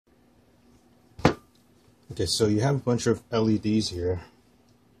Okay, so you have a bunch of LEDs here,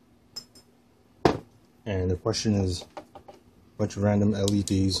 and the question is a bunch of random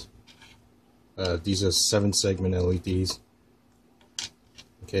LEDs. These are 7-segment LEDs.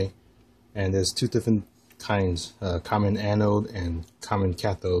 Okay, and there's two different kinds, common anode and common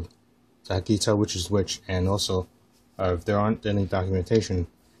cathode. So how can you tell which is which? And also, if there aren't any documentation,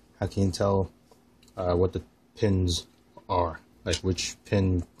 how can you tell what the pins are? Like which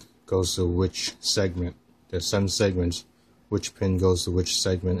pin goes to which segment? There's 7 segments. Which pin goes to which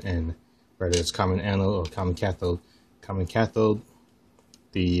segment, and whether it's common anode or common cathode. Common cathode,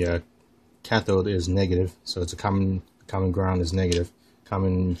 the cathode is negative, so it's a common ground is negative.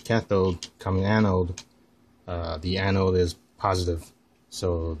 Common cathode, common anode, the anode is positive,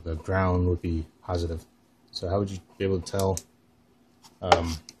 so the ground would be positive. So how would you be able to tell?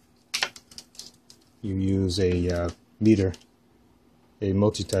 You use a meter, a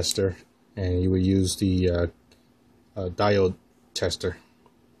multi-tester, and you would use the diode tester,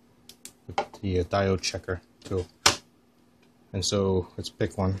 the diode checker tool. And so let's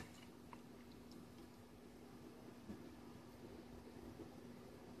pick one.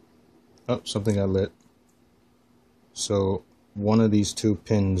 Oh, something got lit. So one of these 2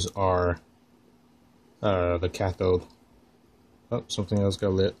 pins are the cathode. Oh, something else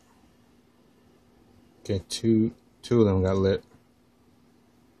got lit. Okay, two of them got lit.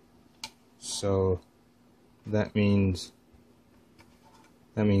 So that means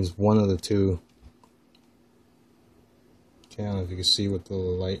one of the 2. Okay, I don't know if you can see with the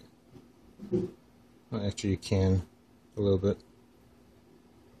light. Well, actually, you can a little bit,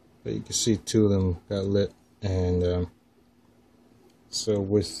 but you can see 2 of them got lit. And so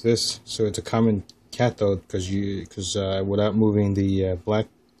with this, so it's a common cathode because without moving the black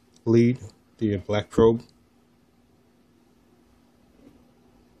lead, the black probe,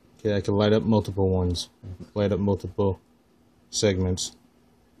 okay, I can light up multiple ones, light up multiple segments.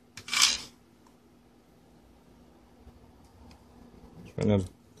 Right now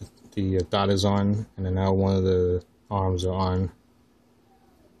the dot is on, and then now one of the arms are on.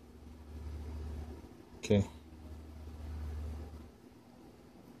 Okay.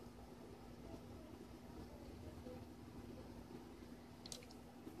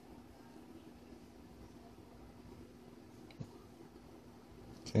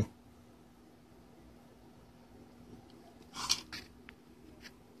 Okay.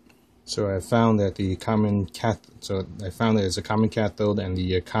 So I found that the common so I found that it's a common cathode, and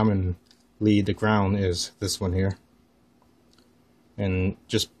the common lead, the ground, is this one here. And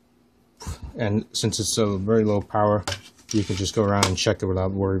since it's a very low power, you can just go around and check it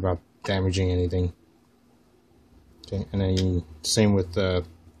without worry about damaging anything. Okay, and then same with so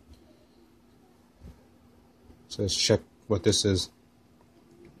let's check what this is.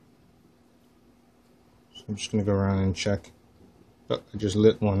 So I'm just gonna go around and check. Oh, I just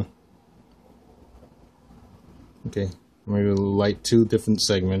lit one. Okay, I'm going to light 2 different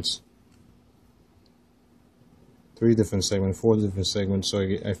segments, 3 different segments, 4 different segments. So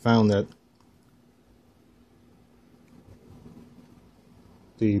I found that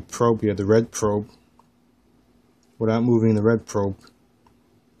the probe here, the red probe, without moving the red probe,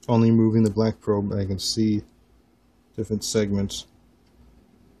 only moving the black probe, I can see different segments.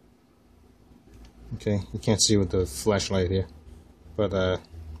 Okay, you can't see with the flashlight here, but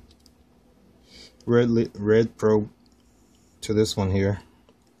red probe to this one here,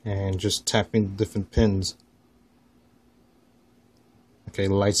 and just tapping different pins, okay,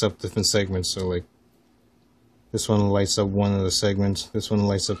 lights up different segments. So like this one lights up one of the segments, this one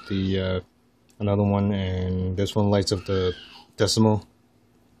lights up the another one, and this one lights up the decimal,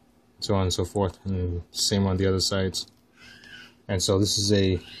 so on and so forth, and same on the other sides. And so this is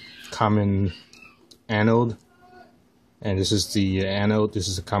a common anode, and this is the anode. This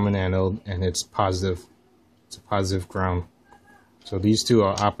is a common anode, and it's positive. It's a positive ground. So these 2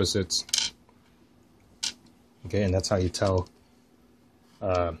 are opposites. Okay, and that's how you tell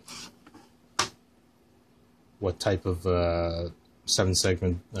what type of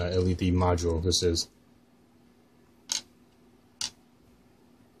 7-segment LED module this is.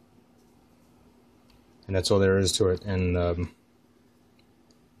 And that's all there is to it. And